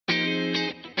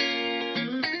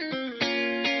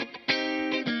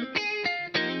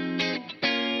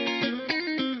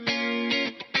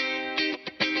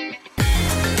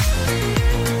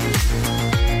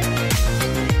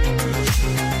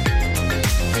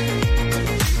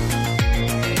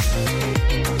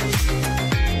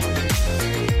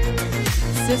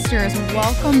sisters,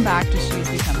 welcome back to She's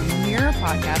Becoming. We are a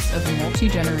podcast of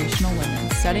multi-generational women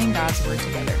studying God's Word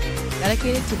together,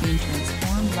 dedicated to being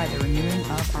transformed by the renewing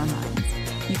of our minds.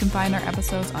 You can find our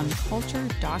episodes on culture,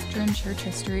 doctrine, church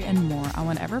history, and more on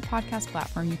whatever podcast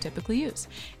platform you typically use.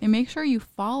 And make sure you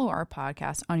follow our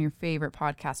podcast on your favorite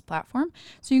podcast platform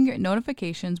so you can get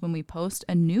notifications when we post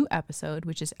a new episode,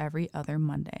 which is every other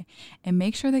Monday. And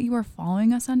make sure that you are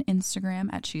following us on Instagram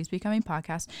at She's Becoming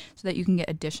Podcast so that you can get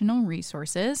additional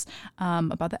resources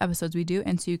about the episodes we do,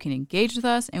 and so you can engage with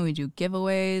us, and we do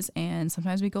giveaways, and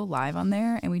sometimes we go live on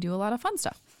there, and we do a lot of fun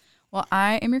stuff. Well,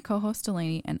 I am your co-host,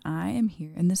 Delaney, and I am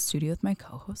here in the studio with my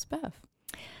co-host, Bev.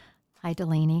 Hi,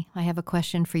 Delaney. I have a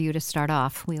question for you to start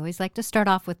off. We always like to start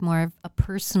off with more of a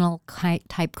personal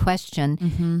type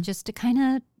question, just to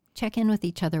kind of check in with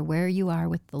each other where you are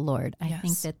with the Lord. I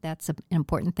think that that's an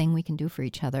important thing we can do for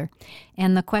each other.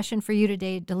 And the question for you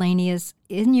today, Delaney, is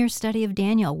in your study of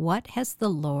Daniel, what has the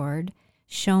Lord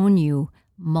shown you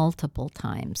multiple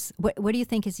times? What do you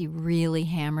think is he really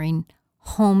hammering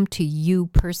home to you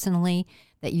personally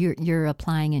that you're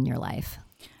applying in your life?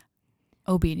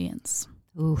 Obedience.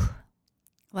 Ooh.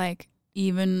 Like,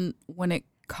 even when it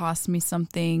costs me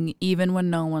something, even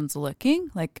when no one's looking,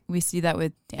 like we see that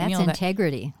with Daniel. That's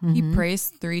integrity. He prays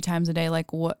 3 times a day.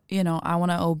 Like, what, I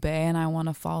want to obey and I want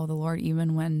to follow the Lord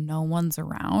even when no one's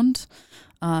around.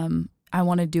 I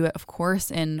want to do it, of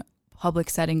course, in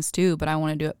public settings too, but I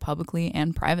want to do it publicly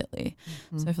and privately.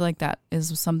 So I feel like that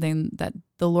is something that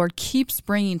the Lord keeps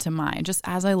bringing to mind just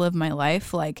as I live my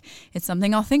life. Like, it's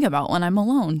something I'll think about when I'm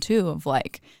alone too, of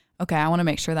like, okay, I want to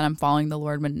make sure that I'm following the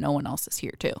Lord when no one else is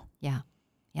here too. Yeah.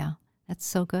 That's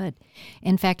so good.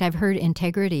 In fact, I've heard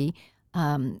integrity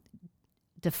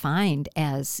defined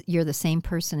as you're the same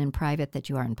person in private that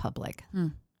you are in public.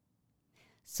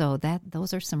 So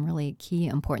those are some really key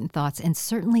important thoughts. And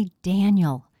certainly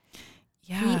Daniel,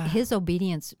 his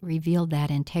obedience revealed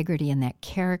that integrity and that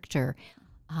character.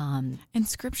 And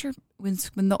Scripture, when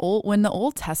the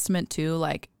Old Testament too,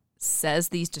 like, says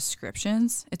these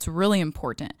descriptions, it's really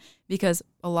important because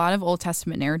a lot of Old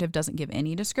Testament narrative doesn't give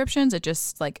any descriptions. It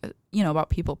just, like, about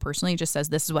people personally, it just says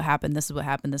this is what happened, this is what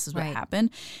happened, this is what happened.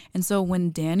 And so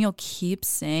when Daniel keeps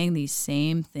saying these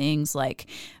same things, like,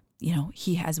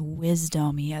 he has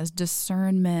wisdom, he has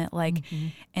discernment, like,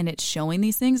 and it's showing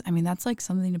these things. I mean, that's like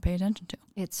something to pay attention to.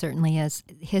 It certainly is.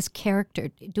 His character,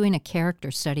 doing a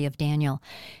character study of Daniel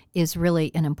is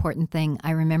really an important thing. I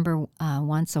remember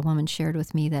once a woman shared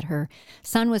with me that her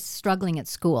son was struggling at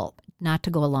school not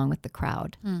to go along with the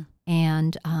crowd.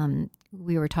 And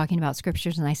we were talking about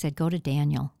scriptures, and I said, go to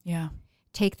Daniel. Yeah.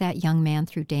 Take that young man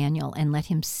through Daniel and let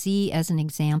him see as an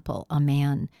example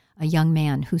a young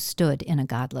man who stood in a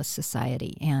godless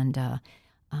society. And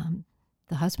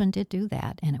the husband did do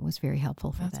that, and it was very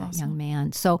helpful for that young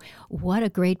man. So what a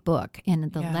great book,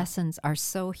 and the lessons are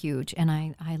so huge, and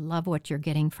I love what you're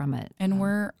getting from it. And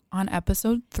we're on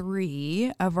episode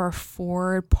 3 of our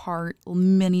 4-part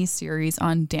mini-series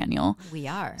on Daniel. We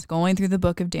are. It's going through the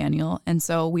book of Daniel, and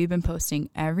so we've been posting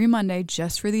every Monday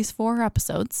just for these 4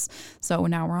 episodes. So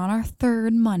now we're on our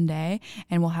 3rd Monday,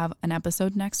 and we'll have an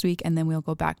episode next week, and then we'll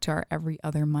go back to our every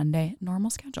other Monday normal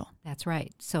schedule. That's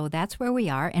right. So that's where we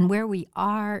are, and where we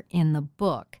are in the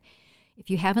book. If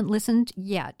you haven't listened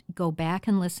yet, go back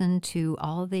and listen to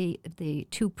all the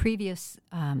 2 previous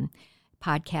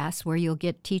podcasts where you'll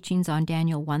get teachings on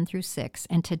Daniel 1 through 6.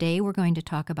 And today we're going to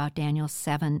talk about Daniel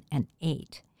 7 and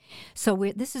 8.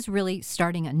 So this is really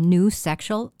starting a new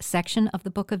section of the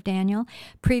book of Daniel.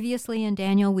 Previously in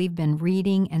Daniel, we've been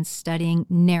reading and studying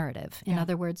narrative. In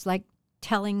other words, like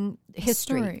telling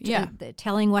history,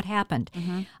 telling what happened.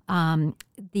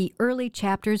 The early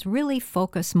chapters really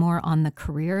focus more on the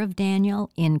career of Daniel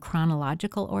in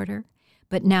chronological order.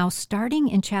 But now, starting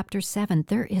in chapter 7,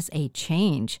 there is a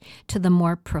change to the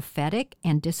more prophetic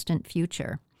and distant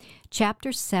future.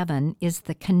 Chapter 7 is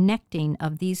the connecting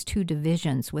of these 2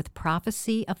 divisions with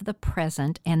prophecy of the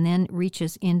present and then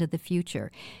reaches into the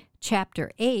future.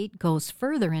 Chapter 8 goes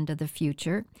further into the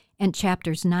future, and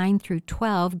chapters 9 through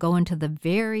 12 go into the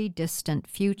very distant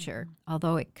future,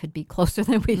 although it could be closer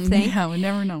than we think. Yeah, we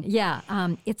never know. Yeah,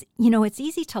 it's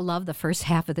easy to love the first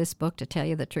half of this book, to tell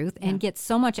you the truth, and get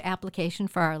so much application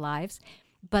for our lives.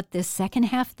 But this second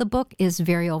half of the book is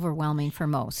very overwhelming for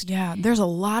most. Yeah, there's a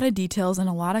lot of details and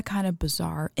a lot of kind of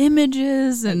bizarre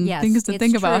images and things to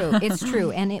think about. It's true.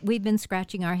 And we've been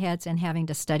scratching our heads and having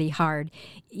to study hard,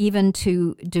 even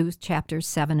to do chapters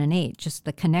 7 and 8, just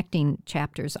the connecting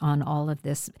chapters on all of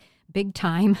this big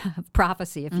time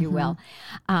prophecy, if you will.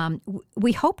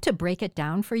 We hope to break it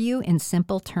down for you in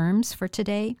simple terms for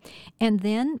today. And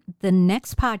then the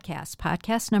next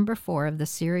podcast number 4 of the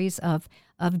series of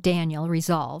of Daniel,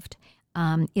 Resolved,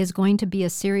 is going to be a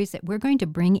series that we're going to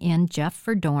bring in Jeff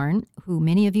Verdorn, who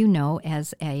many of you know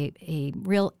as a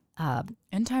real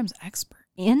end times expert.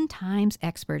 End times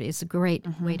expert is a great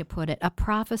way to put it. A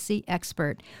prophecy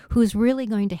expert who's really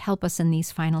going to help us in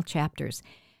these final chapters.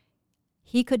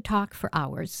 He could talk for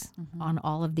hours on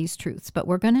all of these truths, but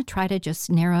we're going to try to just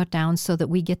narrow it down so that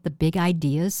we get the big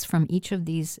ideas from each of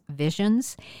these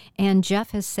visions. And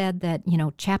Jeff has said that,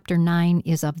 chapter 9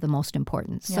 is of the most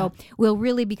importance. Yeah. So we'll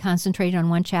really be concentrating on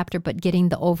one chapter, but getting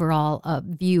the overall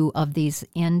view of these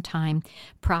end time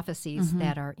prophecies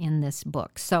that are in this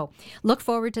book. So look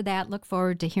forward to that. Look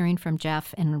forward to hearing from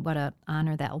Jeff, and what an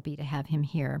honor that will be to have him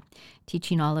here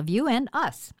teaching all of you and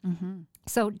us.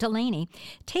 So, Delaney,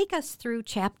 take us through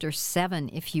chapter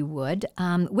 7, if you would,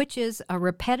 which is a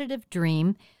repetitive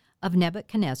dream of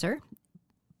Nebuchadnezzar,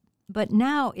 but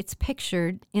now it's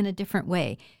pictured in a different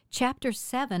way. Chapter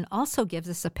 7 also gives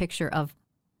us a picture of,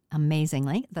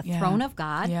 amazingly, the throne of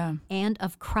God and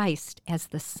of Christ as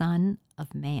the Son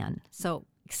of Man. So,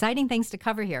 exciting things to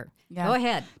cover here. Yeah. Go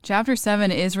ahead. Chapter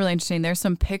 7 is really interesting. There's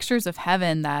some pictures of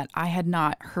heaven that I had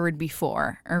not heard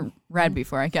before, or read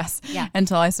before, I guess,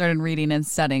 until I started reading and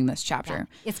studying this chapter.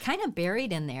 Yeah. It's kind of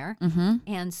buried in there,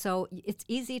 and so it's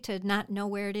easy to not know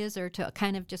where it is or to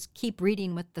kind of just keep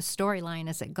reading with the storyline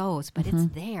as it goes, but it's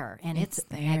there, and it's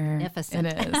magnificent.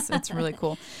 It is. It's really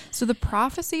cool. So the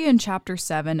prophecy in chapter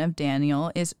 7 of Daniel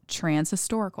is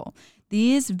transhistorical.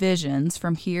 These visions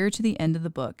from here to the end of the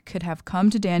book could have come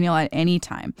to Daniel at any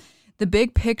time. The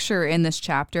big picture in this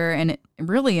chapter, and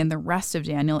really in the rest of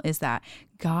Daniel, is that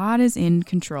God is in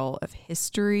control of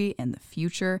history and the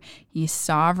future. He's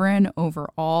sovereign over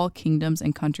all kingdoms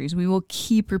and countries. We will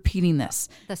keep repeating this.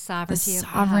 The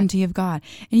sovereignty of God.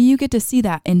 And you get to see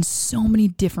that in so many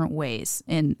different ways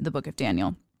in the book of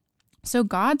Daniel. So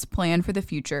God's plan for the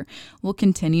future will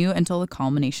continue until the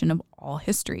culmination of all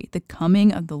history, the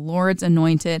coming of the Lord's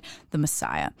anointed, the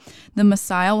Messiah. The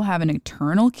Messiah will have an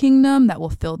eternal kingdom that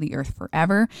will fill the earth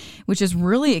forever, which is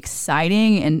really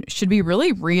exciting and should be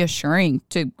really reassuring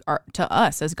to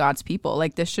us as God's people.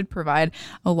 Like, this should provide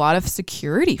a lot of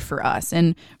security for us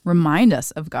and remind us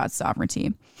of God's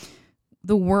sovereignty.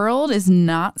 The world is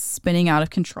not spinning out of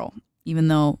control, even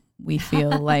though we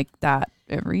feel like that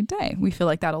every day. We feel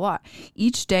like that a lot.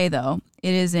 Each day, though,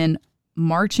 it is in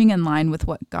marching in line with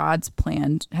what God's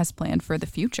has planned for the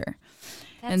future.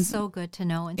 That's so good to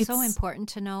know, and so important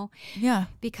to know. Yeah.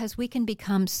 Because we can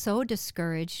become so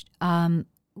discouraged.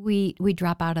 We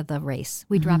drop out of the race.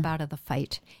 We drop out of the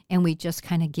fight, and we just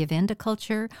kind of give in to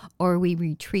culture, or we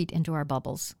retreat into our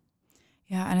bubbles.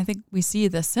 Yeah, and I think we see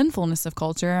the sinfulness of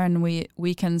culture, and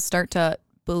we can start to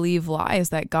believe lies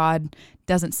that God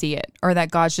doesn't see it, or that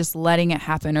God's just letting it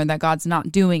happen, or that God's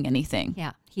not doing anything.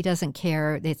 Yeah, he doesn't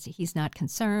care. He's not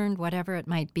concerned, whatever it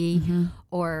might be,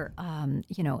 or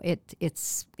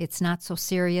it's not so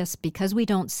serious because we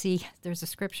don't see. There's a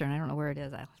scripture, and I don't know where it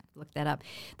is. I'll look that up.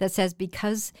 That says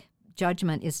because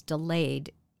judgment is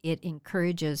delayed, it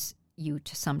encourages you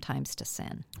to sometimes to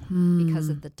sin because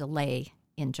of the delay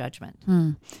in judgment.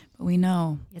 But we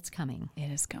know it's coming.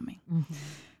 It is coming.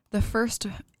 The first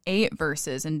 8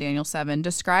 verses in Daniel 7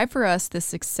 describe for us the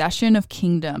succession of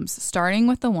kingdoms, starting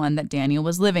with the one that Daniel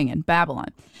was living in, Babylon.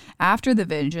 After the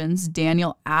visions,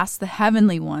 Daniel asks the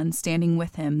heavenly one standing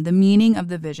with him the meaning of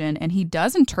the vision, and he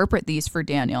does interpret these for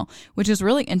Daniel, which is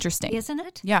really interesting. Isn't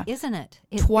it? Yeah. Isn't it?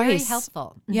 It's twice. Very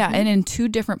helpful. Yeah, and in 2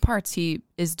 different parts, he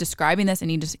is describing this,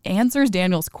 and he just answers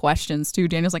Daniel's questions, too.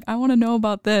 Daniel's like, I want to know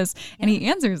about this, and he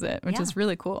answers it, which is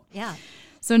really cool. Yeah.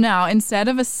 So now, instead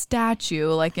of a statue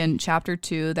like in chapter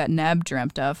 2 that Neb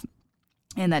dreamt of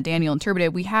and that Daniel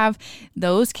interpreted, we have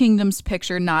those kingdoms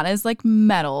pictured not as like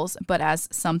metals, but as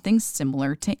something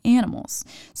similar to animals.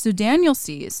 So Daniel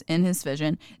sees, in his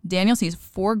vision,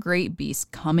 4 great beasts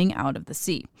coming out of the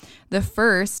sea. The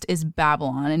first is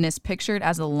Babylon and is pictured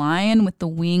as a lion with the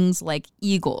wings like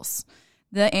eagles.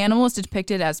 The animal is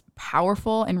depicted as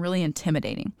powerful and really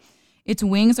intimidating. Its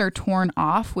wings are torn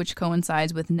off, which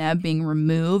coincides with Neb being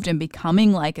removed and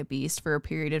becoming like a beast for a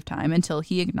period of time until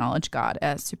he acknowledged God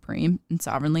as supreme and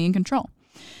sovereignly in control.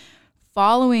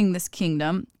 Following this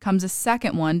kingdom comes a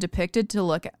second one depicted to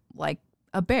look like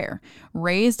a bear,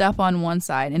 raised up on one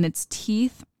side, and its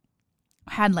teeth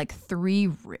had 3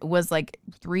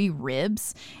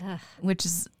 ribs, which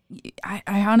is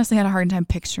I honestly had a hard time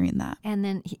picturing that. And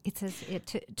then it says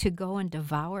to go and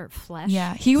devour flesh.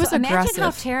 Yeah, he was aggressive. Imagine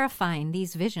how terrifying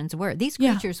these visions were. These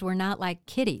creatures were not like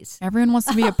kitties. Everyone wants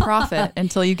to be a prophet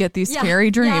until you get these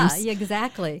scary dreams. Yeah,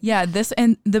 exactly. Yeah,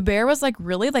 and the bear was like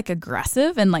really like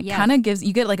aggressive and like kind of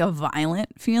you get like a violent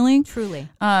feeling. Truly.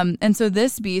 And so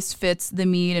this beast fits the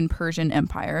Mede and Persian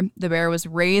Empire. The bear was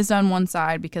raised on one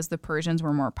side because the Persians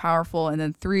were more powerful, and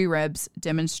then 3 ribs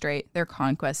demonstrate their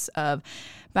conquests of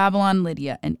Babylon,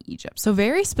 Lydia, and Egypt. So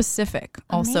very specific.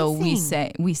 Also, we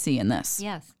see in this.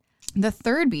 Yes. The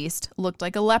third beast looked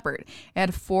like a leopard. It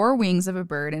had 4 wings of a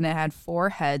bird, and it had 4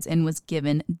 heads, and was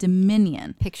given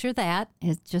dominion. Picture that.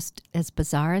 It's just as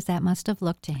bizarre as that must have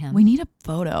looked to him. We need a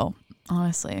photo,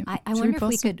 honestly. I wonder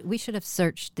if we should have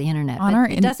searched the internet.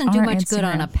 It doesn't do much Instagram. good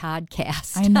on a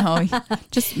podcast. I know.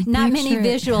 Just not many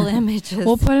visual images.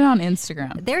 We'll put it on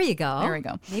Instagram. There you go. There we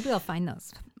go. Maybe we'll find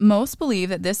those. Most believe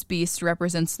that this beast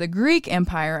represents the Greek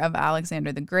Empire of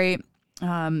Alexander the Great.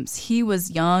 He was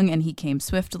young and he came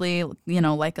swiftly,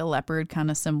 like a leopard,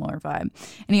 kind of similar vibe.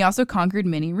 And he also conquered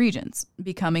many regions,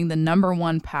 becoming the number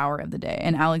 1 power of the day.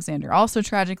 And Alexander also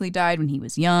tragically died when he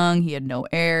was young. He had no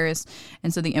heirs.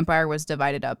 And so the empire was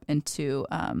divided up into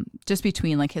just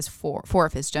between like his four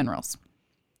of his generals.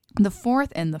 The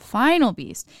fourth and the final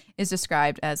beast is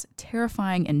described as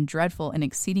terrifying and dreadful and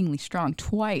exceedingly strong.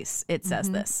 Twice it says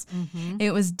this. Mm-hmm.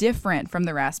 It was different from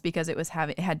the rest because it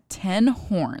had 10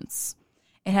 horns.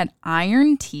 It had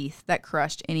iron teeth that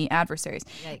crushed any adversaries.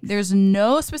 Yikes. There's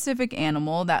no specific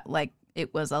animal that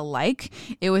it was alike.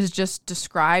 It was just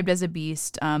described as a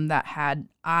beast that had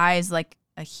eyes like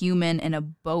a human and a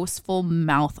boastful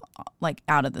mouth like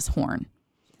out of this horn.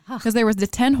 Because there was the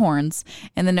 10 horns,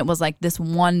 and then it was like this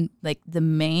one, like the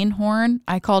main horn.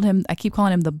 I keep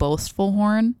calling him the boastful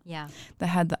horn. Yeah. That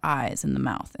had the eyes and the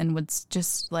mouth and would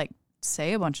just like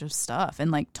say a bunch of stuff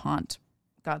and like taunt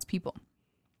God's people,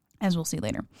 as we'll see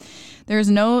later. It's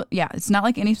not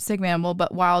like any specific animal,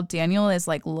 but while Daniel is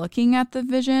like looking at the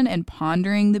vision and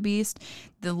pondering the beast,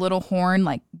 the little horn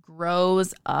like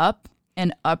grows up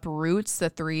and uproots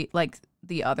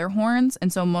the other horns.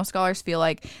 And so most scholars feel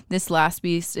like this last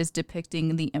beast is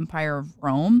depicting the Empire of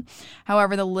Rome.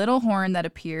 However, the little horn that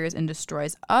appears and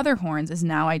destroys other horns is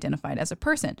now identified as a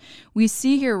person. We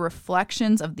see here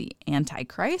reflections of the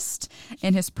Antichrist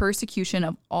and his persecution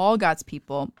of all God's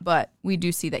people, but we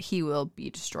do see that he will be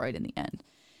destroyed in the end.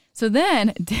 So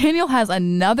then Daniel has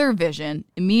another vision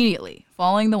immediately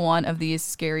following the one of these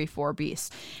scary 4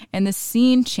 beasts, and the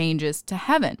scene changes to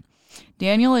heaven.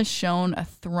 Daniel is shown a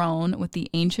throne with the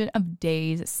Ancient of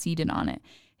Days seated on it.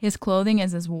 His clothing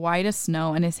is as white as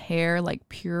snow and his hair like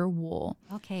pure wool.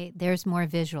 Okay, there's more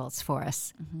visuals for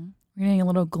us. Mm-hmm. We're getting a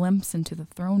little glimpse into the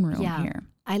throne room here.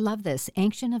 I love this.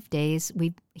 Ancient of Days,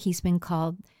 he's been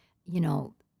called,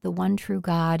 the one true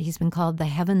God. He's been called the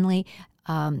heavenly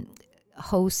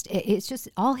host. It's just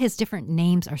all his different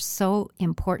names are so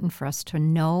important for us to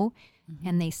know. Mm-hmm.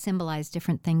 And they symbolize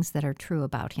different things that are true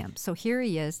about him. So here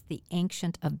he is, the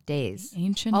Ancient of Days.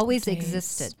 Always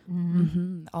existed. Mm-hmm.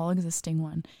 Mm-hmm. All existing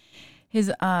one. His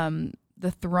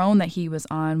the throne that he was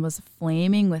on was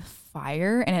flaming with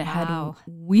fire, and it had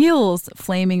wheels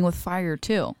flaming with fire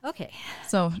too. Okay.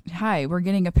 So we're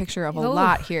getting a picture of a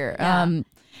lot here. Yeah.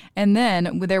 And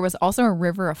then there was also a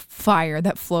river of fire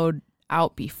that flowed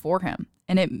out before him.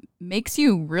 And it makes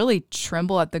you really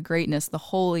tremble at the greatness, the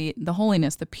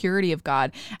holiness, the purity of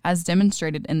God as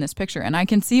demonstrated in this picture. And I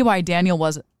can see why Daniel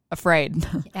was afraid.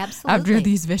 Absolutely. After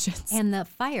these visions. And the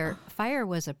fire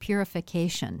was a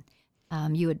purification.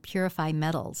 You would purify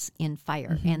metals in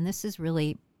fire. Mm-hmm. And this is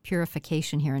really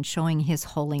purification here and showing his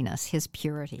holiness, his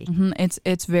purity. Mm-hmm.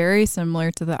 It's very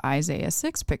similar to the Isaiah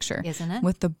 6 picture. Isn't it?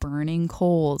 With the burning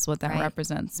coals, what that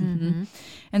represents. Mm-hmm. Mm-hmm.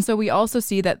 And so we also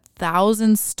see that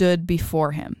thousands stood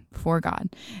before him, before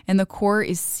God. And the court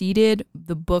is seated,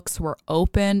 the books were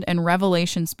opened, and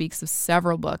Revelation speaks of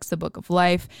several books, the book of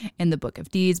life and the book of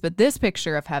deeds. But this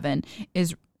picture of heaven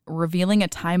is revealing a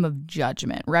time of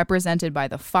judgment represented by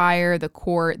the fire, the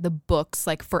court, the books,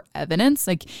 like for evidence.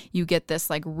 Like you get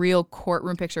this like real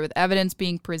courtroom picture with evidence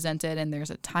being presented, and there's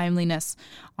a timeliness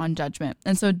on judgment.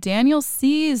 And so Daniel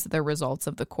sees the results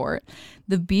of the court.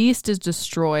 The beast is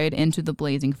destroyed into the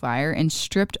blazing fire and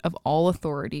stripped of all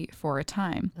authority for a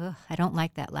time. Ugh, I don't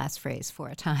like that last phrase, for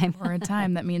a time. For a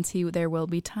time. That means there will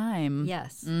be time.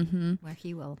 Yes. Mm-hmm.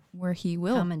 Where he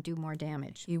will come and do more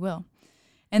damage. He will.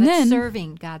 And then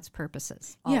serving God's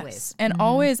purposes, always. Yes, and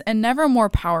always, and never more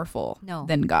powerful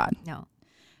than God. No.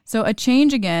 So a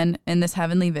change again in this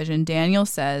heavenly vision. Daniel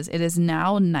says, "It is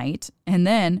now night, and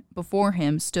then before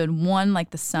him stood one like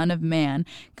the Son of Man,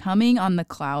 coming on the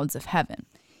clouds of heaven.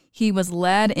 He was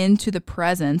led into the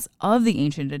presence of the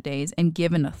Ancient of Days and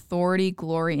given authority,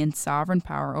 glory, and sovereign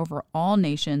power over all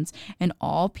nations and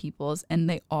all peoples, and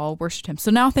they all worshiped him.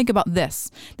 So now think about this.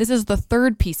 This is the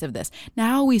third piece of this.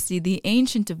 Now we see the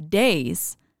Ancient of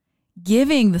Days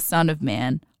giving the Son of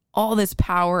Man all this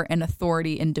power and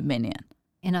authority and dominion.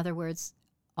 In other words,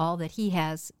 all that he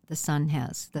has, the Son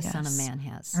has, the Son of Man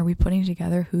has. Are we putting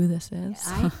together who this is?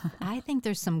 I think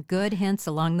there's some good hints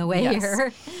along the way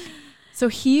here. So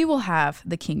he will have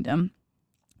the kingdom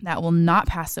that will not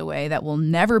pass away, that will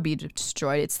never be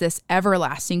destroyed. It's this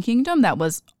everlasting kingdom that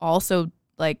was also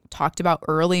talked about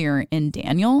earlier in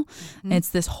Daniel. Mm-hmm. It's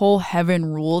this whole heaven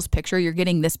rules picture. You're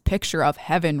getting this picture of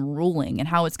heaven ruling and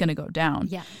how it's going to go down.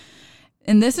 Yeah.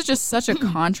 And this is just such a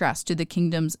contrast to the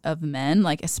kingdoms of men,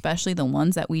 especially the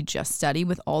ones that we just studied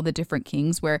with all the different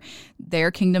kings where their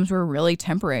kingdoms were really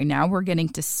temporary. Now we're getting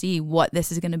to see what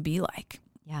this is going to be like.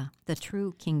 Yeah, the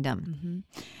true kingdom.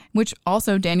 Mm-hmm. Which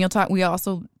also we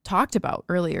also talked about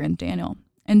earlier in Daniel.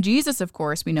 And Jesus, of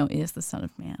course, we know is the Son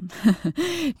of Man.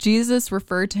 Jesus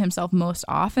referred to himself most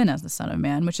often as the Son of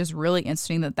Man, which is really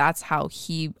interesting that's how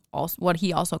what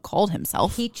he also called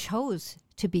himself. He chose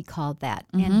to be called that.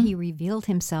 Mm-hmm. And he revealed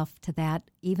himself to that,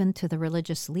 even to the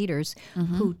religious leaders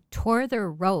who tore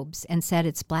their robes and said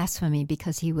it's blasphemy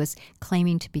because he was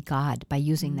claiming to be God by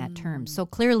using that term. So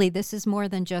clearly this is more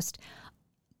than just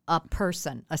a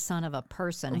person, a son of a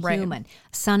person, a human.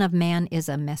 Son of Man is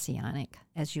a messianic,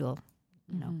 as you've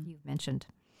mentioned.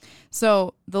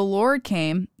 So the Lord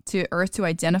came to earth to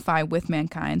identify with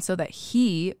mankind so that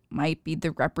he might be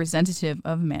the representative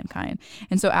of mankind.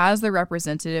 And so as the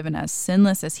representative and as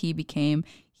sinless as he became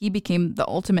the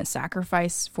ultimate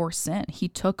sacrifice for sin. He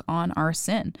took on our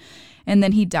sin. And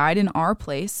then he died in our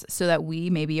place so that we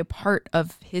may be a part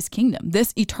of his kingdom,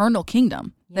 this eternal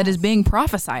kingdom that is being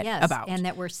prophesied about. And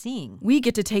that we're seeing. We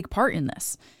get to take part in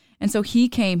this. And so Jesus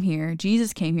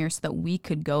came here so that we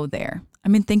could go there. I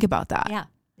mean, think about that. Yeah.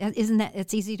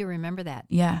 It's easy to remember that.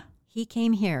 Yeah. He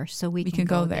came here so we can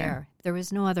go there. There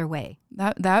was no other way.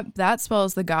 That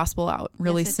spells the gospel out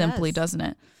really simply, doesn't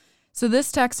it? So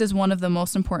this text is one of the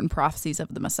most important prophecies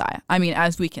of the Messiah. I mean,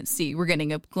 as we can see, we're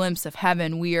getting a glimpse of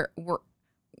heaven. We know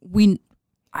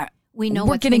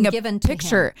what's been given to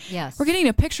him. Yes. We're getting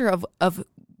a picture of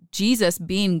Jesus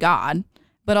being God,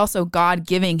 but also God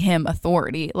giving him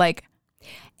authority.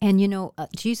 And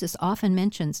Jesus often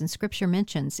mentions, and Scripture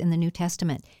mentions in the New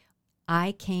Testament,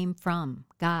 I came from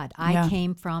God. I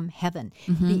came from heaven.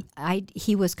 Mm-hmm.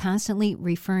 He was constantly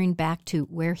referring back to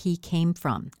where he came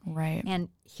from. Right. And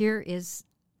here is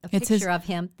a picture of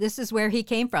him. This is where he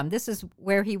came from. This is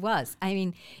where he was. I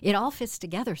mean, it all fits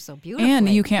together so beautifully. And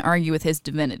you can't argue with his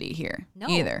divinity here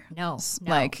either. No.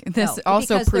 This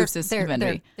also proves his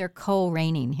divinity. They're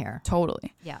co-reigning here.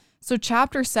 Totally. Yeah. So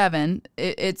chapter 7,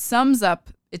 it sums up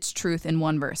its truth in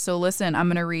one verse. So listen, I'm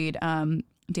going to read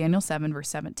Daniel 7, verse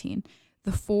 17.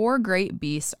 The 4 great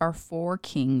beasts are 4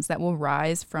 kings that will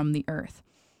rise from the earth.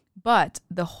 But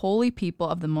the holy people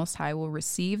of the Most High will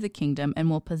receive the kingdom and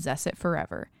will possess it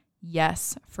forever.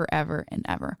 Yes, forever and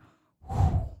ever.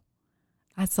 Whew.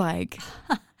 That's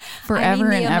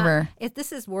forever and ever.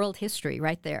 This is world history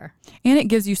right there. And it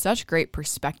gives you such great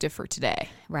perspective for today.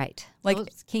 Right.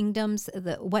 Those kingdoms,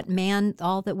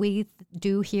 all that we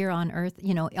do here on earth,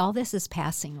 all this is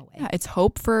passing away. Yeah, it's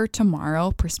hope for tomorrow,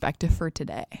 perspective for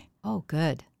today. Oh,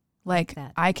 good. I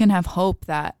can have hope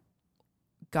that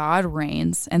God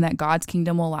reigns and that God's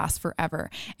kingdom will last forever.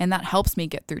 And that helps me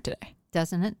get through today.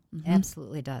 Doesn't it? Mm-hmm.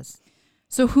 Absolutely does.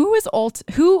 So who is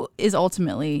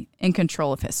ultimately in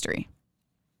control of history?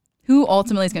 Who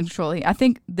ultimately is in control? I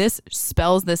think this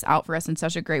spells this out for us in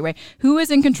such a great way. Who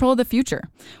is in control of the future?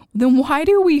 Then why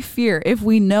do we fear if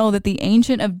we know that the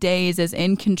Ancient of Days is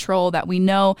in control, that we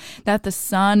know that the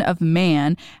Son of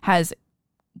Man has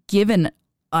given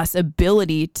us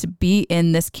ability to be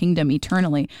in this kingdom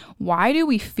eternally? Why do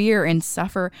we fear and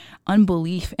suffer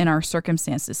unbelief in our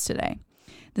circumstances today?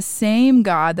 The same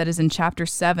God that is in chapter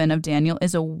 7 of Daniel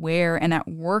is aware and at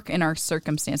work in our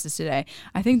circumstances today.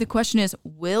 I think the question is,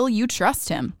 will you trust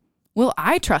him? Will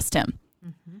I trust him?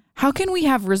 Mm-hmm. How can we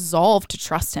have resolve to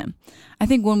trust him? I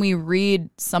think when we read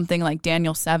something like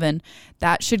Daniel 7,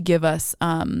 that should give us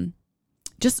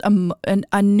just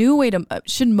a new way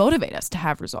should motivate us to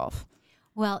have resolve.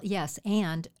 Well, yes,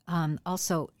 and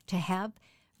also to have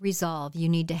resolve, you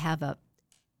need to have a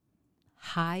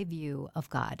high view of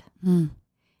God. Mm.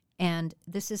 And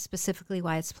this is specifically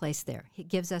why it's placed there. It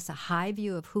gives us a high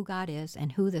view of who God is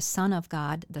and who the Son of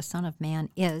God, the Son of Man,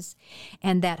 is.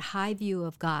 And that high view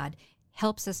of God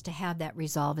helps us to have that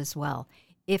resolve as well.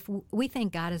 if we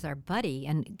think God is our buddy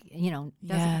and,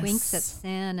 doesn't winks at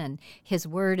sin and his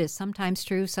word is sometimes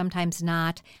true, sometimes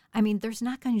not, there's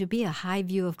not going to be a high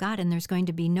view of God, and there's going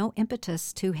to be no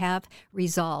impetus to have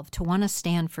resolve, to want to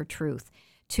stand for truth,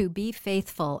 to be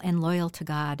faithful and loyal to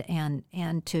God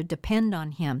and to depend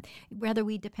on him. Rather,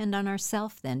 we depend on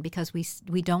ourselves then, because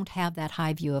we don't have that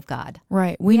high view of God.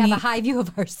 Right. We have a high view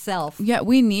of ourselves. Yeah,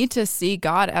 we need to see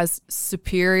God as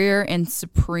superior and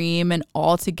supreme and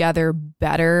altogether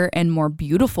better and more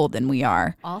beautiful than we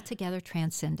are. Altogether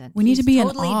transcendent. We need to be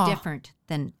totally in awe. Different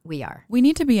than we are. We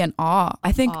need to be in awe.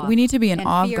 I think we need to be in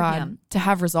awe of God him. To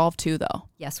have resolve too, though.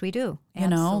 Yes, we do.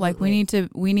 Absolutely.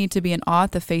 we need to be in awe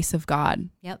at the face of God.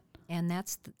 Yep, and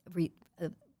that's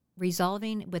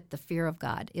resolving with the fear of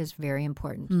God is very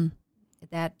important.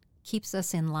 That keeps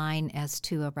us in line as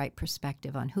to a right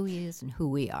perspective on who he is and who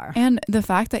we are. And the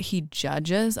fact that he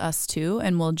judges us too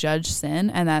and will judge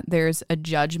sin, and that there's a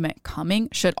judgment coming,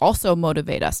 should also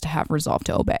motivate us to have resolve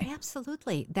to obey.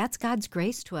 Absolutely. That's God's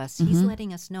grace to us. He's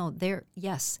letting us know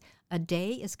a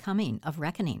day is coming of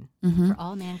reckoning for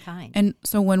all mankind. And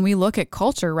so when we look at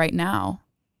culture right now,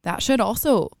 that should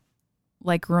also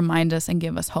remind us and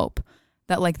give us hope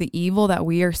that the evil that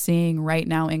we are seeing right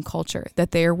now in culture,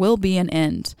 that there will be an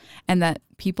end, and that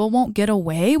people won't get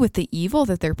away with the evil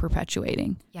that they're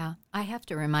perpetuating. Yeah, I have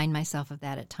to remind myself of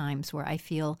that at times where I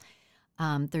feel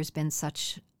there's been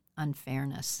such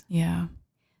unfairness. Yeah.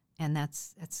 And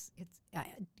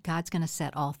God's going to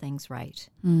set all things right.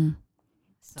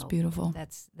 So So it's beautiful.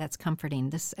 That's comforting.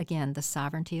 This, again, the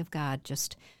sovereignty of God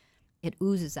it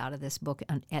oozes out of this book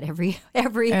at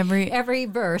every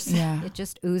verse. Yeah. It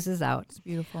just oozes out. It's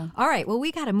beautiful. All right. Well,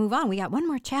 we got to move on. We got one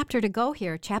more chapter to go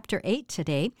here, chapter 8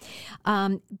 today.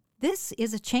 This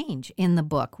is a change in the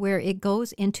book where it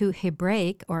goes into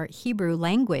Hebraic or Hebrew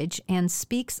language and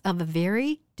speaks of a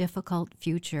very difficult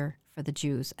future for the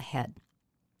Jews ahead.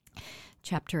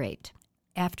 Chapter 8.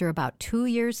 After about 2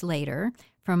 years later,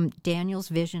 from Daniel's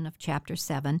vision of chapter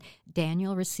 7,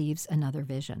 Daniel receives another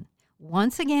vision.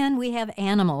 Once again, we have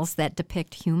animals that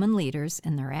depict human leaders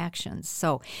and their actions.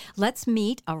 So let's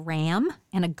meet a ram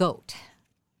and a goat.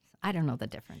 I don't know the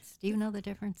difference. Do you know the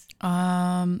difference?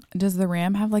 Does the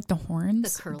ram have the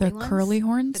horns? The curly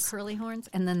horns? The curly horns,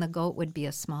 and then the goat would be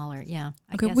a smaller. Yeah.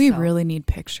 I Okay, guess we so. really need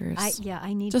pictures.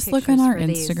 I need just pictures look on our for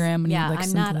these. Instagram and I'm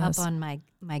listen not to up this. on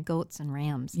my goats and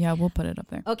rams. Yeah, we'll put it up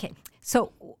there. Okay,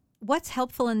 so what's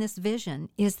helpful in this vision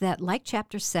is that, like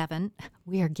chapter 7,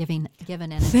 we are given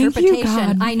an interpretation. Thank you,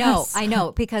 God. I Yes.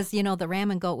 know, because the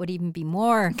ram and goat would even be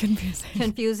more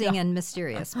confusing Yeah. and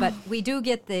mysterious. But we do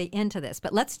get into this.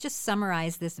 But let's just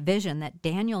summarize this vision that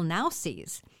Daniel now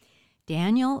sees.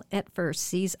 Daniel at first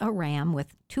sees a ram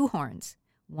with 2 horns,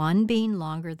 one being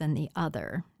longer than the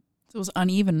other. So it was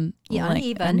uneven.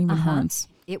 Uneven horns.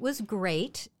 It was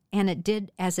great, and it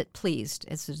did as it pleased,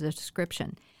 as the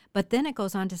description. But then it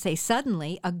goes on to say,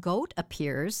 suddenly a goat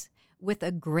appears with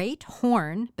a great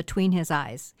horn between his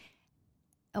eyes.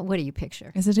 What do you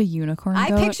picture? Is it a unicorn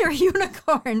goat? I picture a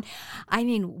unicorn.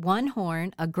 One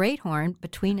horn, a great horn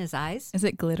between his eyes. Is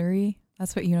it glittery?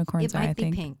 That's what unicorns It are, I might be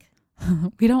think. pink.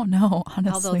 We don't know,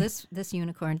 honestly. Although this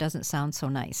unicorn doesn't sound so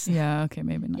nice. Yeah, okay,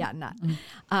 maybe not. Yeah,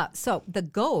 not. So the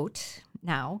goat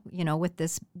now, with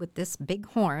this big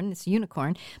horn, this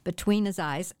unicorn between his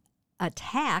eyes,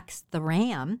 attacks the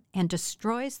ram and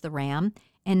destroys the ram,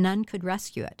 and none could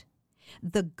rescue it.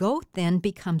 The goat then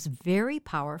becomes very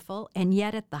powerful, and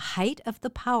yet at the height of the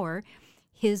power,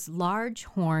 his large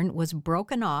horn was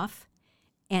broken off,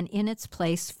 and in its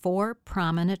place 4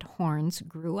 prominent horns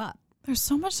grew up. There's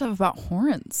so much stuff about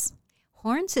horns.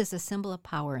 Horns is a symbol of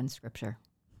power in Scripture.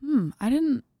 I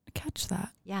didn't catch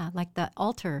that. Yeah, like the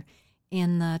altar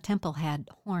in the temple had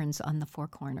horns on the 4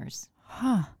 corners.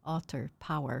 Huh. Altar,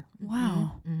 power.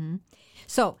 Wow. Mm-hmm.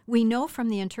 So we know from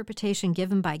the interpretation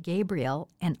given by Gabriel,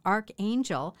 an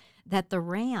archangel, that the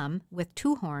ram with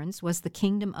 2 horns was the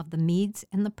kingdom of the Medes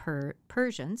and the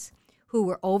Persians, who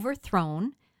were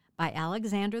overthrown by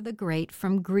Alexander the Great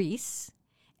from Greece.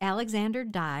 Alexander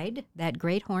died, that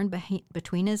great horn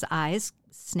between his eyes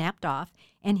snapped off,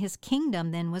 and his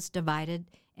kingdom then was divided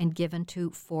and given to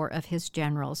 4 of his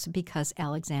generals because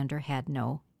Alexander had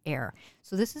no heir.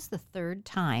 So this is the 3rd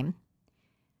time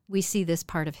we see this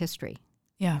part of history.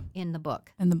 Yeah. In the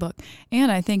book.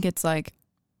 And I think it's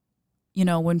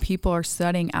when people are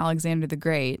studying Alexander the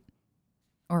Great,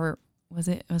 or was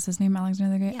his name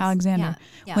Alexander the Great? Yes. Alexander.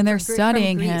 Yeah. When they're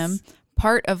studying him,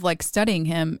 part of studying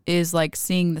him is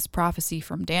seeing this prophecy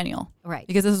from Daniel. Right.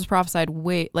 Because this was prophesied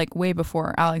way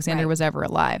before Alexander was ever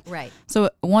alive. Right.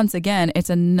 So once again, it's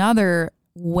another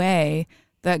way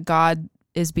that God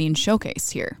is being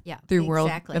showcased here through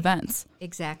world events.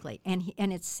 Exactly. And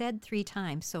it's said 3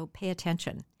 times, so pay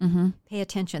attention. Mm-hmm. Pay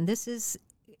attention. This is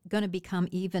going to become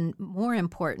even more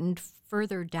important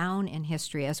further down in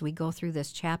history as we go through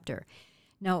this chapter.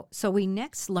 Now, so we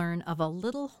next learn of a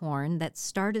little horn that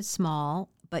started small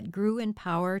but grew in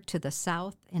power to the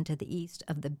south and to the east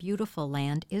of the beautiful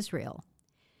land Israel.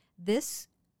 This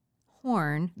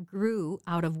horn grew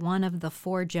out of one of the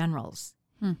 4 generals.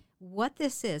 What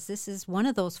this is one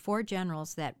of those 4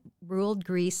 generals that ruled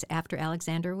Greece after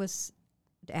Alexander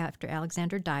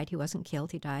died. He wasn't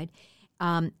killed, he died.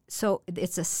 So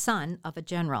it's a son of a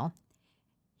general.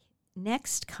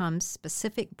 Next comes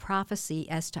specific prophecy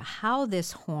as to how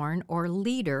this horn or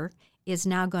leader is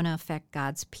now going to affect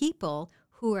God's people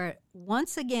who are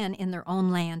once again in their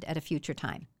own land at a future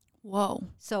time. Whoa.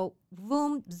 So,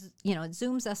 boom, it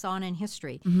zooms us on in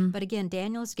history. Mm-hmm. But again,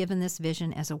 Daniel is given this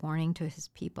vision as a warning to his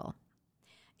people.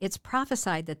 It's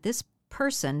prophesied that this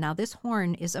person, now this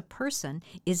horn is a person,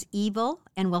 is evil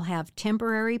and will have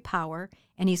temporary power,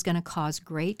 and he's going to cause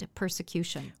great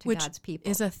persecution to God's people.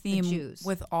 Which is a theme the Jews.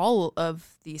 with all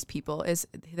of these people, is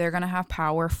they're going to have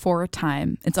power for a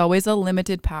time. It's always a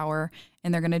limited power,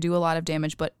 and they're going to do a lot of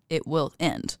damage, but it will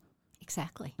end.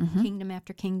 Exactly. Mm-hmm. Kingdom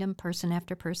after kingdom, person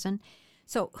after person.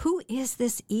 So who is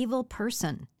this evil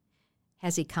person?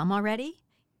 Has he come already?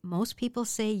 Most people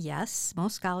say yes.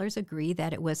 Most scholars agree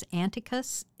that it was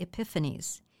Antiochus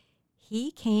Epiphanes.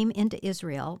 He came into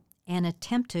Israel and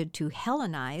attempted to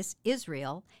Hellenize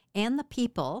Israel and the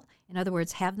people, in other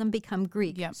words, have them become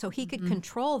Greek, so he could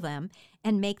control them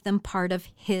and make them part of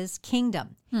his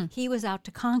kingdom. He was out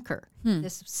to conquer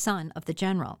this son of the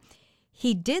general.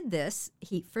 He did this.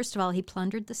 First of all, he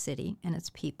plundered the city and its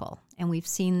people. And we've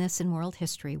seen this in world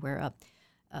history where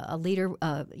a leader,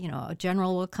 a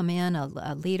general will come in,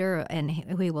 a leader, and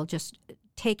he will just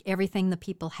take everything the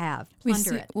people have,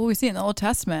 plunder it. Well, we see it in the Old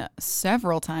Testament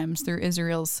several times through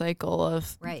Israel's cycle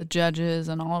of the judges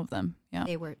and all of them. Yeah,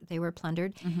 they were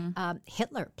plundered. Mm-hmm.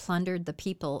 Hitler plundered the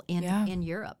people in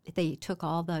Europe. They took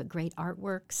all the great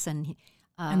artworks and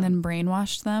then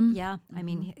brainwashed them. Yeah, I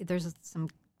mean, there's some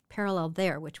parallel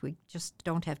there, which we just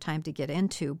don't have time to get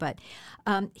into. But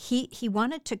he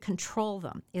wanted to control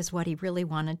them, is what he really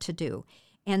wanted to do.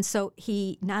 And so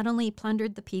he not only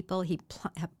plundered the people, he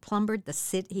plundered the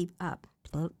city.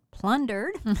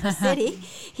 Plundered the city.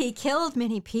 He killed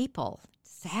many people.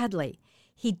 Sadly,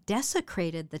 he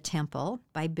desecrated the temple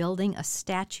by building a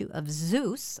statue of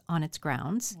Zeus on its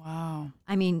grounds. Wow!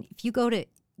 I mean, if you go to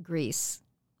Greece,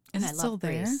 is it still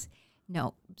there?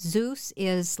 No, Zeus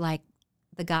is like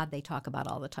the god they talk about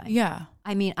all the time. Yeah.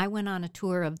 I mean, I went on a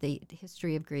tour of the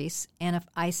history of Greece, and if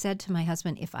I said to my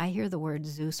husband, if I hear the word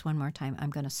Zeus one more time, I'm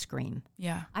going to scream.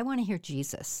 Yeah. I want to hear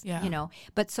Jesus,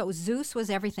 But so Zeus was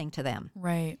everything to them.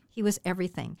 Right. He was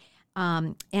everything.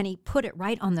 And he put it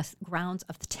right on the grounds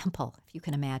of the temple, if you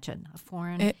can imagine. A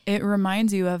foreign... It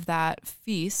reminds you of that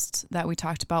feast that we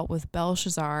talked about with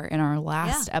Belshazzar in our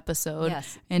last episode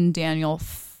in Daniel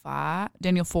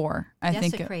 4, I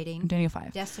think. Daniel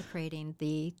 5. Desecrating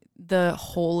the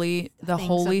holy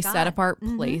set apart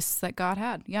place that God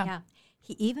had. Yeah.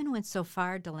 He even went so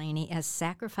far, Delaney, as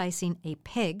sacrificing a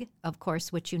pig, of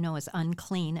course, which is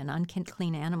unclean, an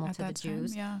unclean animal to the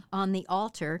Jews, on the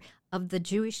altar of the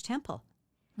Jewish temple.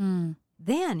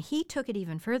 Then he took it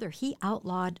even further. He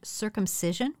outlawed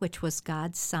circumcision, which was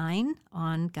God's sign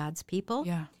on God's people,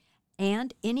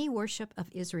 and any worship of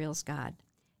Israel's God.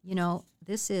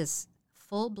 This is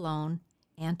full-blown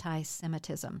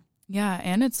anti-Semitism. Yeah,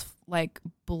 and it's like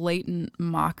blatant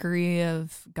mockery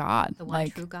of God. The one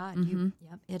true God.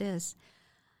 Yep, it is.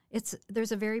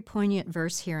 There's a very poignant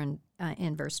verse here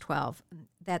in verse 12,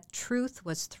 that truth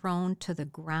was thrown to the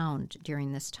ground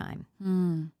during this time.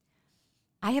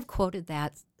 I have quoted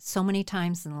that so many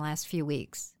times in the last few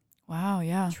weeks. Wow,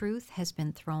 yeah. Truth has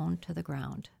been thrown to the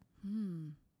ground.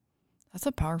 That's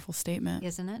a powerful statement.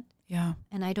 Isn't it? Yeah.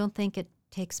 And I don't think it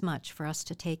takes much for us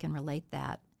to take and relate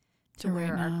that to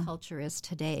where our culture is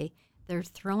today. They're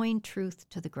throwing truth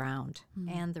to the ground,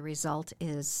 and the result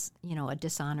is, a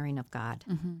dishonoring of God.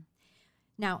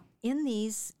 Now, in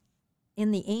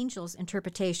the angel's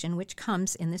interpretation, which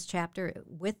comes in this chapter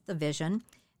with the vision,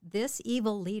 this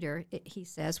evil leader, he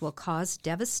says, will cause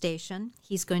devastation.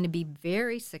 He's going to be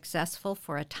very successful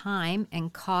for a time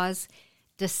and cause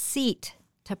deceit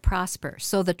to prosper.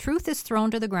 So the truth is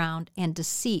thrown to the ground, and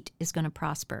deceit is going to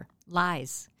prosper.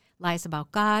 Lies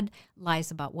about God,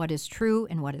 lies about what is true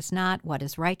and what is not, what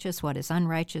is righteous, what is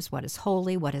unrighteous, what is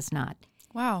holy, what is not.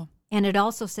 Wow. And it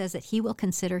also says that he will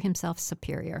consider himself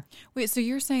superior. Wait, so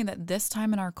you're saying that this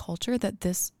time in our culture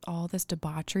that all this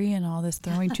debauchery and all this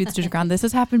throwing truth to the ground, this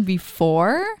has happened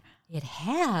before? It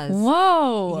has.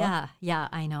 Whoa. Yeah,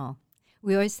 I know.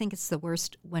 We always think it's the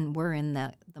worst when we're in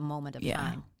the moment of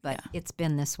time, but it's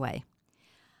been this way.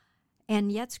 And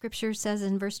yet Scripture says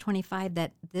in verse 25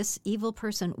 that this evil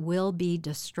person will be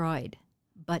destroyed,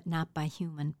 but not by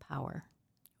human power.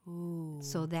 Ooh.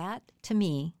 So that, to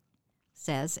me,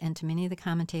 says, and to many of the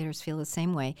commentators feel the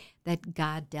same way, that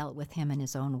God dealt with him in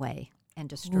his own way and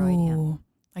destroyed him.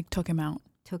 Like took him out.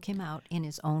 Took him out in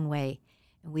his own way.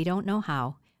 And we don't know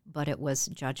how, but it was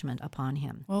judgment upon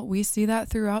him. Well, we see that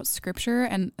throughout Scripture,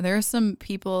 and there are some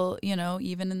people,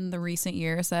 even in the recent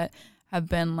years that have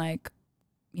been like,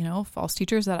 false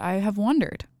teachers that I have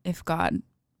wondered if God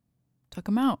took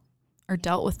them out or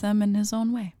dealt with them in his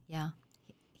own way. Yeah.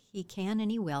 He can and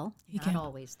he will. Not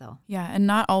always, though. Yeah, and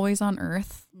not always on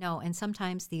earth. No, and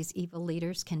sometimes these evil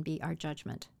leaders can be our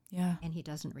judgment. Yeah. And he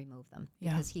doesn't remove them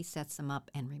because he sets them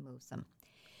up and removes them.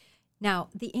 Now,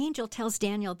 the angel tells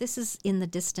Daniel this is in the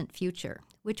distant future,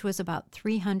 which was about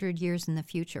 300 years in the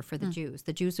future for the Jews.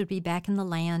 The Jews would be back in the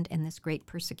land, and this great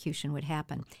persecution would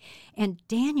happen. And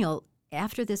Daniel,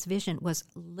 after this vision, was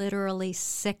literally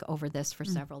sick over this for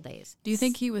several days. Do you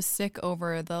think he was sick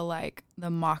over the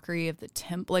mockery of the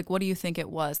temple? Like, what do you think it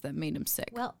was that made him sick?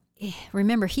 Well,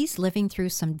 remember, he's living through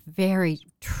some very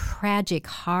tragic,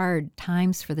 hard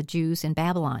times for the Jews in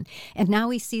Babylon. And now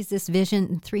he sees this vision.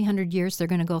 In 300 years, they're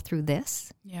going to go through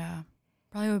this. Yeah.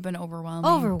 Probably would have been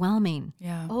overwhelming. Overwhelming.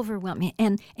 Yeah. Overwhelming.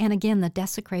 And again, the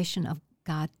desecration of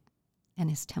God and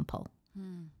his temple.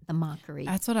 The mockery.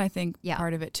 That's what I think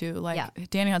part of it too.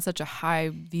 Daniel had such a high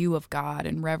view of God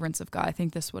and reverence of God. I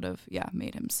think this would have,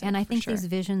 made him sick. And I think these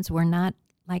visions were not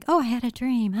like, I had a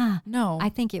dream. No. I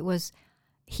think it was,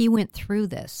 he went through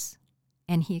this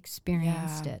and he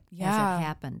experienced it as it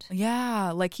happened.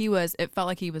 Yeah. It felt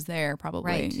like he was there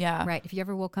probably. Right. Yeah. Right. If you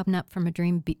ever woke up from a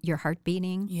dream, your heart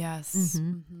beating. Yes.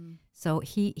 Mm-hmm. Mm-hmm. So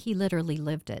he literally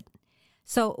lived it.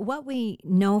 So what we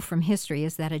know from history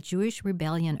is that a Jewish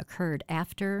rebellion occurred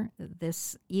after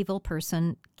this evil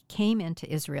person came into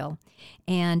Israel,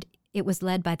 and it was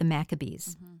led by the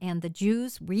Maccabees. Mm-hmm. And the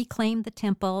Jews reclaimed the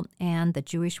temple and the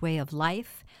Jewish way of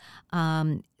life.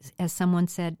 As someone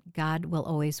said, God will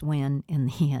always win in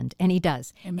the end, and he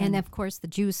does. Amen. And, of course, the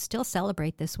Jews still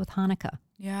celebrate this with Hanukkah.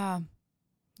 Yeah.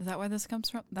 Is that where this comes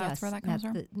from? That's where that comes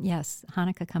from? Yes,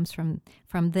 Hanukkah comes from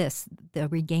this, the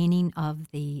regaining of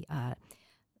the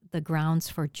grounds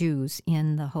for Jews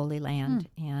in the Holy Land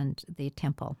and the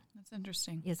temple. That's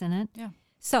interesting. Isn't it? Yeah.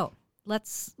 So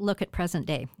let's look at present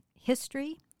day.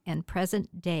 History and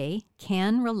present day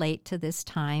can relate to this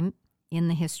time in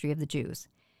the history of the Jews.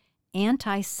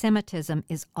 Anti-Semitism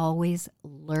is always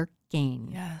lurking.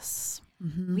 Yes.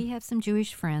 Mm-hmm. We have some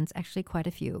Jewish friends, actually quite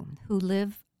a few, who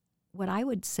live what I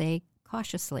would say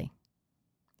cautiously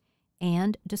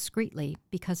and discreetly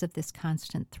because of this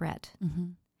constant threat.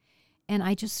 Mm-hmm. And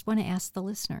I just want to ask the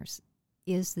listeners,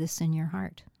 is this in your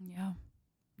heart? Yeah.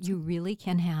 You really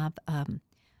can have a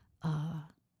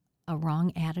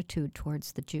wrong attitude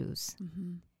towards the Jews.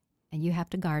 Mm-hmm. And you have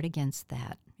to guard against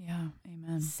that. Yeah,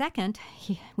 amen. Second,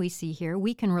 we see here,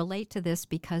 we can relate to this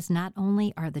because not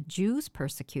only are the Jews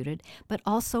persecuted, but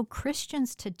also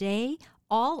Christians today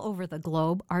all over the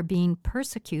globe are being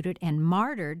persecuted and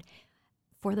martyred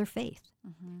for their faith.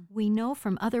 Mm-hmm. We know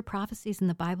from other prophecies in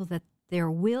the Bible that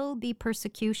there will be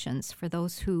persecutions for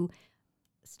those who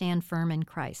stand firm in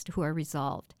Christ, who are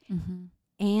resolved. Mm-hmm.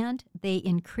 And they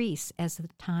increase as the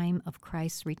time of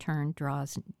Christ's return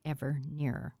draws ever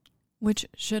nearer. Which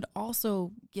should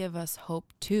also give us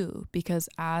hope, too, because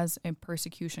as a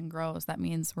persecution grows, that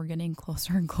means we're getting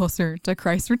closer and closer to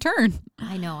Christ's return.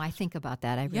 I know. I think about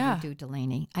that. I really do,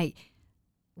 Delaney.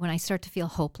 When I start to feel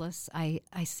hopeless, I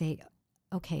say,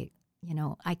 okay,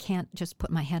 I can't just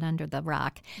put my head under the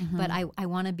rock, but I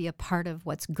want to be a part of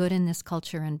what's good in this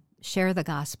culture and share the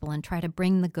gospel and try to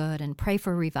bring the good and pray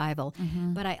for revival.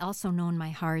 Mm-hmm. But I also know in my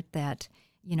heart that,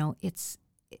 it's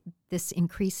this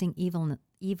increasing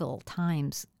evil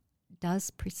times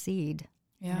does precede,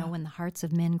 when the hearts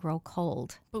of men grow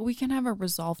cold. But we can have a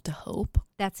resolve to hope.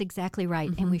 That's exactly right,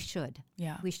 and we should.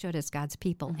 Yeah. We should as God's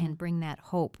people and bring that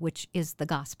hope, which is the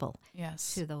gospel,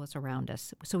 to those around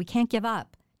us. So we can't give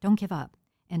up. Don't give up,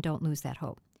 and don't lose that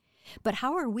hope. But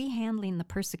how are we handling the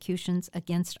persecutions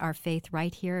against our faith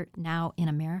right here now in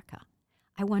America?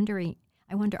 I wonder,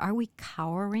 are we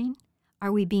cowering?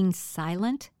 Are we being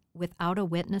silent without a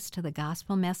witness to the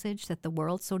gospel message that the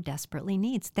world so desperately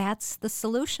needs? That's the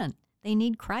solution. They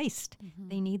need Christ. Mm-hmm.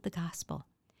 They need the gospel.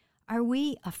 Are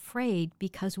we afraid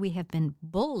because we have been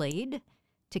bullied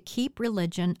to keep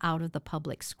religion out of the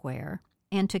public square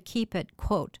and to keep it,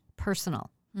 quote,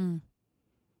 personal?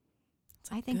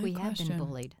 I think we have been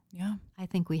bullied. Yeah. I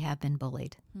think we have been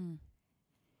bullied.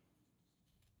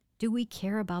 Do we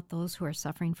care about those who are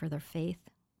suffering for their faith?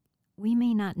 We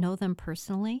may not know them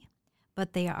personally,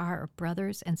 but they are our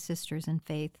brothers and sisters in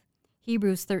faith.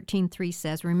 Hebrews 13:3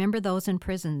 says, "Remember those in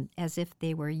prison as if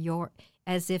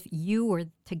you were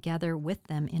together with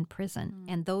them in prison,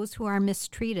 and those who are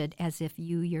mistreated as if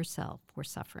you yourself were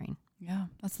suffering." Yeah,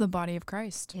 that's the body of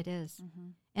Christ. It is.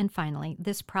 And finally,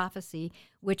 this prophecy,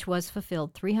 which was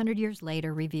fulfilled 300 years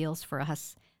later, reveals for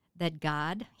us that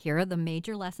God, here are the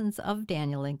major lessons of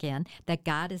Daniel again, that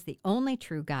God is the only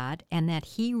true God and that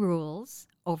he rules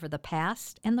over the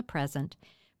past and the present,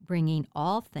 bringing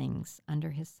all things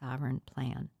under his sovereign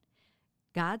plan.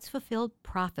 God's fulfilled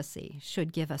prophecy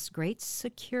should give us great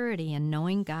security in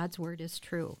knowing God's word is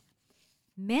true.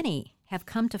 Many have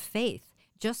come to faith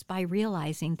just by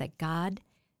realizing that God,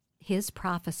 his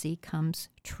prophecy comes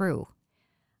true.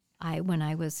 When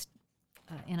I was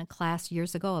in a class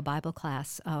years ago, a Bible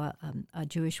class, a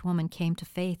Jewish woman came to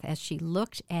faith as she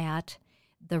looked at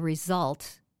the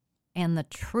result and the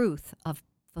truth of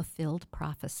fulfilled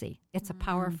prophecy. It's a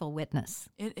powerful witness.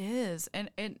 It is. And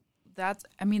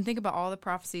think about all the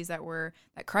prophecies that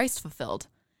Christ fulfilled.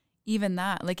 Even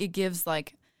that, like, it gives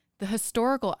like the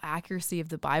historical accuracy of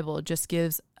the Bible just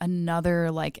gives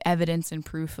another like evidence and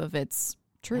proof of its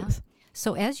truth. Yeah.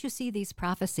 So as you see these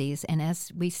prophecies and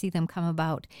as we see them come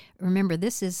about, remember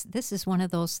this is one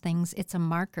of those things. It's a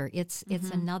marker. It's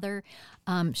another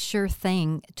sure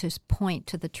thing to point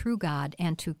to the true God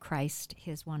and to Christ,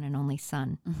 his one and only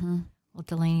Son. Well,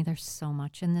 Delaney, there's so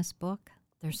much in this book.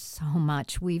 There's so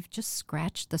much. We've just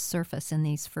scratched the surface in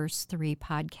these first 3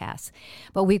 podcasts.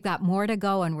 But we've got more to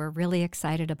go, and we're really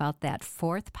excited about that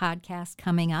 4th podcast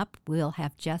coming up. We'll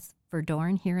have Jeff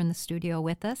Verdorn here in the studio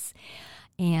with us,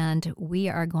 and we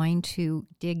are going to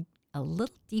dig a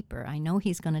little deeper. I know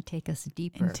he's going to take us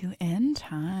deeper. Into end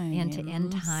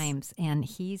times. And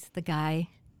he's the guy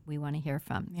we want to hear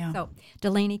from. Yeah. So,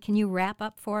 Delaney, can you wrap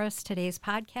up for us today's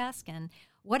podcast, and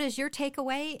what is your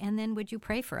takeaway? And then would you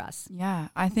pray for us? Yeah,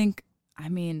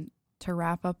 to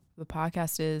wrap up the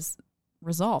podcast is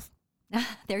resolve.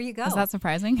 There you go. Is that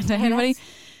surprising to anybody?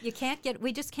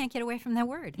 We just can't get away from that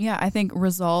word. Yeah, I think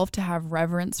resolve to have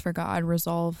reverence for God,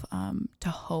 resolve to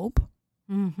hope.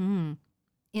 In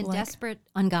desperate,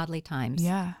 ungodly times.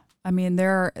 Yeah.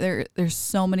 There's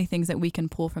so many things that we can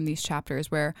pull from these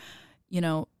chapters where,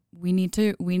 we need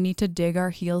to dig our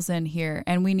heels in here,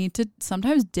 and we need to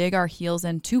sometimes dig our heels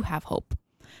in to have hope.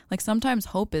 Like sometimes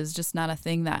hope is just not a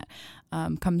thing that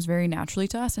comes very naturally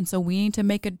to us. And so we need to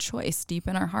make a choice deep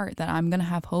in our heart that I'm going to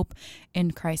have hope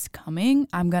in Christ coming.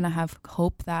 I'm going to have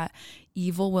hope that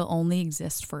evil will only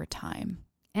exist for a time.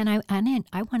 And I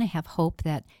want to have hope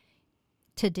that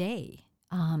today,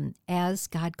 as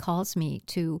God calls me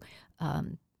to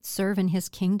serve in his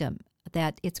kingdom,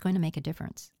 that it's going to make a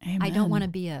difference. Amen. I don't want to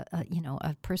be a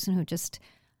person who just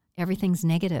everything's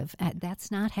negative.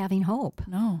 That's not having hope.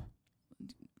 No.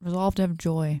 Resolve to have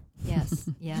joy. Yes.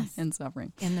 In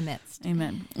suffering. In the midst.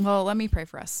 Amen. Well, let me pray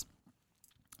for us.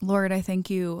 Lord, I thank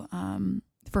you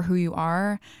for who you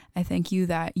are. I thank you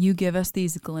that you give us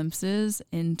these glimpses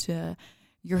into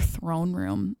your throne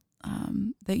room,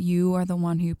 that you are the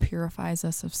one who purifies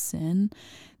us of sin,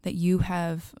 that you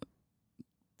have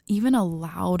even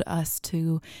allowed us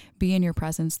to be in your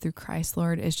presence through Christ,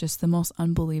 Lord, is just the most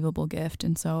unbelievable gift.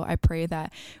 And so I pray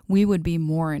that we would be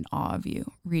more in awe of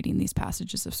you reading these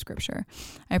passages of Scripture.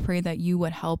 I pray that you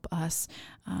would help us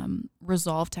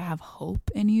resolve to have hope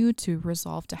in you, to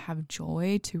resolve to have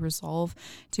joy, to resolve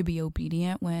to be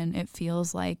obedient when it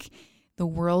feels like the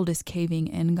world is caving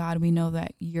in. God, we know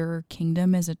that your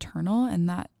kingdom is eternal and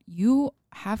that you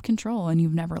have control and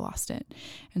you've never lost it.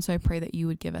 And so I pray that you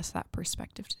would give us that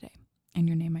perspective today. In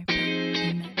your name I pray.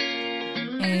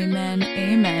 Amen. Amen.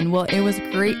 Amen. Well, it was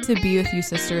great to be with you,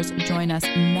 sisters. Join us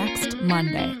next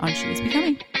Monday on She Is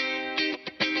Becoming.